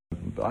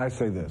I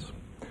say this.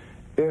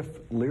 If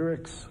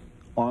lyrics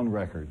on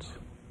records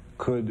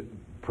could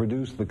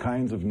produce the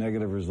kinds of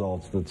negative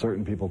results that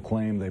certain people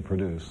claim they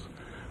produce,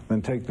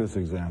 then take this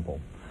example.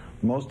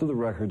 Most of the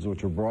records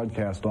which are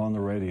broadcast on the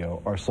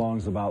radio are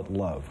songs about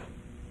love.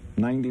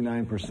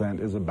 99%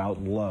 is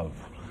about love.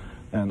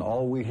 And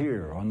all we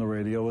hear on the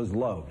radio is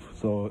love.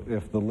 So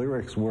if the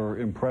lyrics were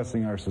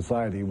impressing our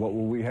society, what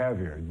will we have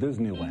here?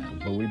 Disneyland,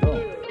 but we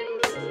don't.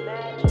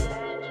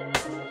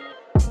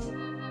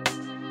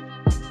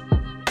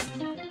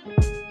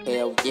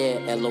 Hell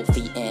yeah,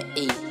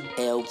 LOVNE.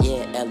 Hell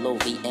yeah,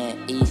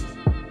 LOVNE.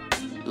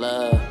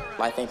 Love,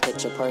 life ain't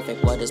picture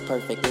perfect. What is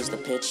perfect is the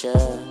picture.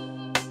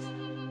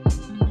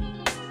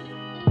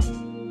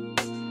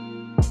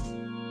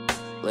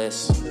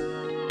 Listen.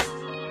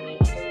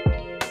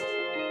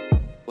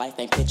 Life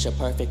ain't picture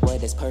perfect,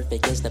 what is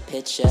perfect is the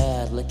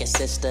picture. Look at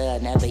sister,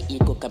 never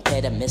equal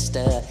compared to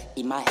mister.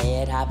 Keep my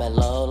head high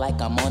below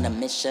like I'm on a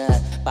mission.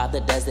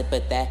 Father does it,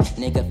 but that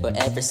nigga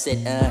forever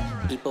sittin'.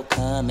 People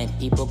come and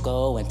people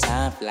go and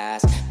time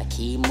flies. I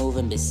keep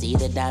moving but see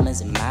the diamonds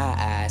in my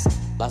eyes.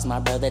 Lost my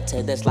brother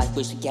to this life,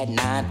 wish we got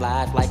 9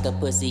 lives. Like a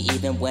pussy,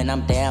 even when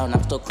I'm down,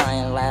 I'm still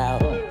crying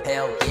loud.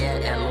 Hell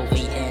yeah,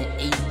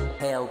 LOVNE.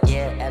 Hell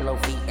yeah,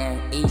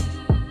 LOVNE.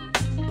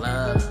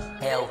 Love,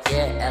 hell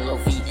yeah,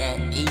 LOVNE.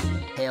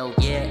 Hell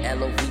yeah,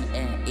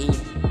 LOVNE.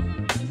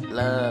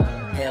 Love,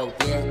 hell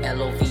yeah,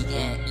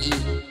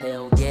 LOVNE.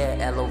 Hell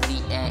yeah,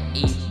 LOVNE.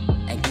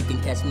 And you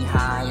can catch me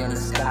high in the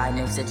sky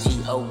next to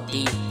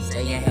G-O-D,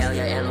 saying hell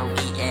yeah,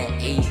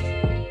 LOVNE.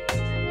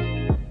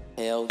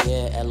 Hell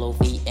yeah,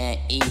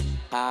 LOVNE.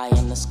 High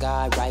in the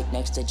sky right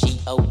next to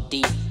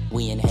G-O-D.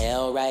 We in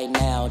hell right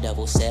now,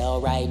 double cell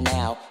right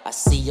now. I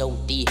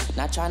C-O-D,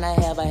 not tryna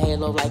have a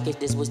halo like if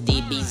this was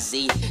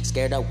DBZ.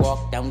 Scared to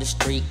walk down the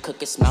street,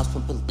 cooking smiles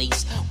from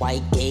police.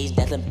 White gaze,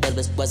 death and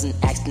feathers wasn't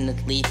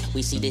accidentally.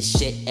 We see this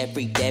shit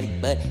every day,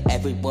 but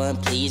everyone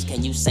please,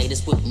 can you say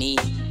this with me?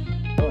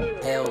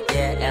 Hell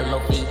yeah,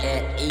 LOVNE.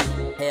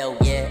 Hell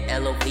yeah,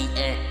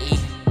 LOVNE.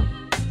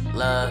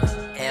 Love,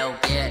 hell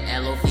yeah,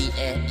 LOVNE.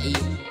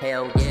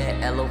 Hell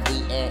yeah,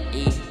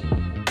 LOVNE.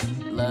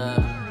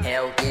 Love,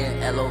 hell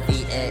yeah,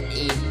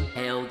 LOVNE.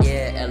 Hell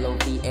yeah,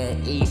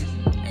 LOVNE.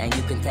 And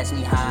you can catch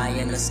me high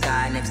in the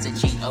sky next to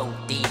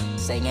G-O-D,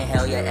 saying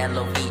hell yeah,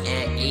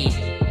 LOVNE.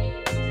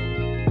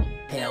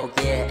 Hell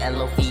yeah,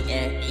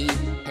 LOVNE.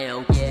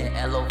 Hell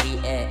yeah,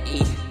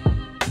 LOVNE.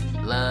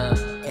 Love,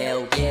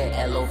 hell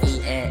yeah,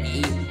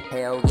 LOVNE.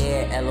 Hell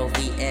yeah,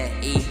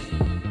 LOVNE.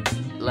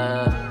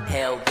 Love,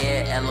 hell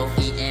yeah,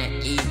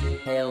 LOVNE.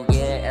 Hell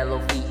yeah,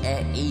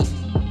 LOVNE.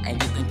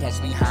 And you can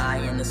catch me high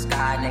in the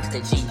sky next to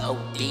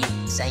G-O-D,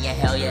 saying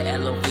hell yeah,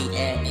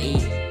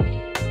 LOVNE.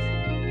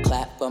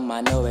 Clap for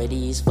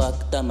minorities,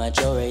 fuck the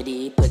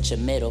majority. Put your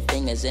middle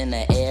fingers in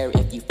the air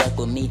if you fuck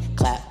with me.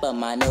 Clap for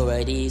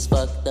minorities,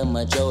 fuck the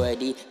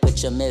majority.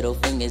 Put your middle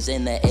fingers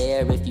in the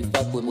air if you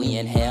fuck with me.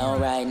 In hell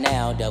right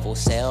now, double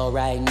cell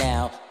right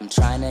now. I'm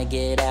trying to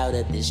get out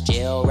of this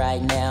jail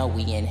right now.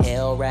 We in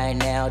hell right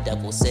now,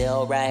 double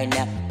cell right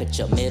now. Put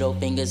your middle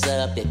fingers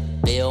up if you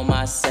feel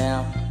my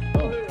sound.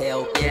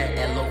 Hell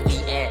yeah,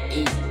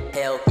 LOVNE.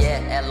 Hell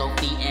yeah,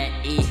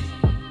 LOVNE.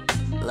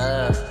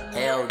 Love,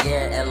 hell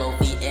yeah,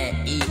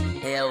 LOVNE.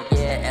 Hell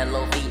yeah,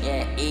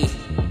 LOVNE.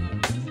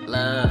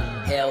 Love,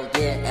 hell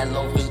yeah,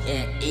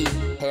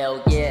 LOVNE.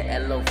 Hell yeah,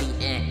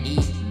 LOVNE.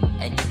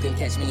 And you can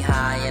catch me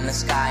high in the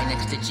sky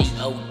next to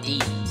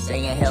G-O-D,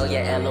 saying hell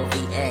yeah,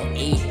 LOVNE.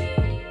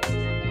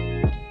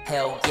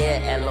 Hell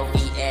yeah,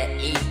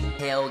 LOVNE.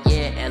 Hell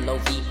yeah,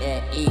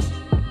 LOVNE.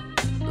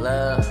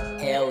 Love,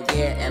 hell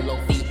yeah,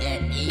 LOVNE.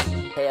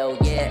 Hell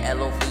yeah,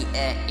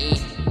 LOVNE.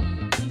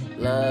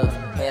 Love,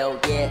 hell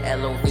yeah,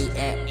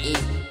 LOVNE.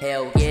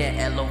 Hell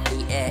yeah,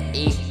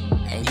 LOVNE.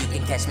 And you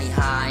can catch me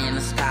high in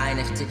the sky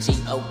next to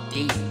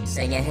G-O-D,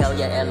 saying hell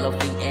yeah,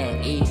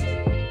 LOVNE.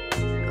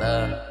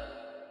 Love.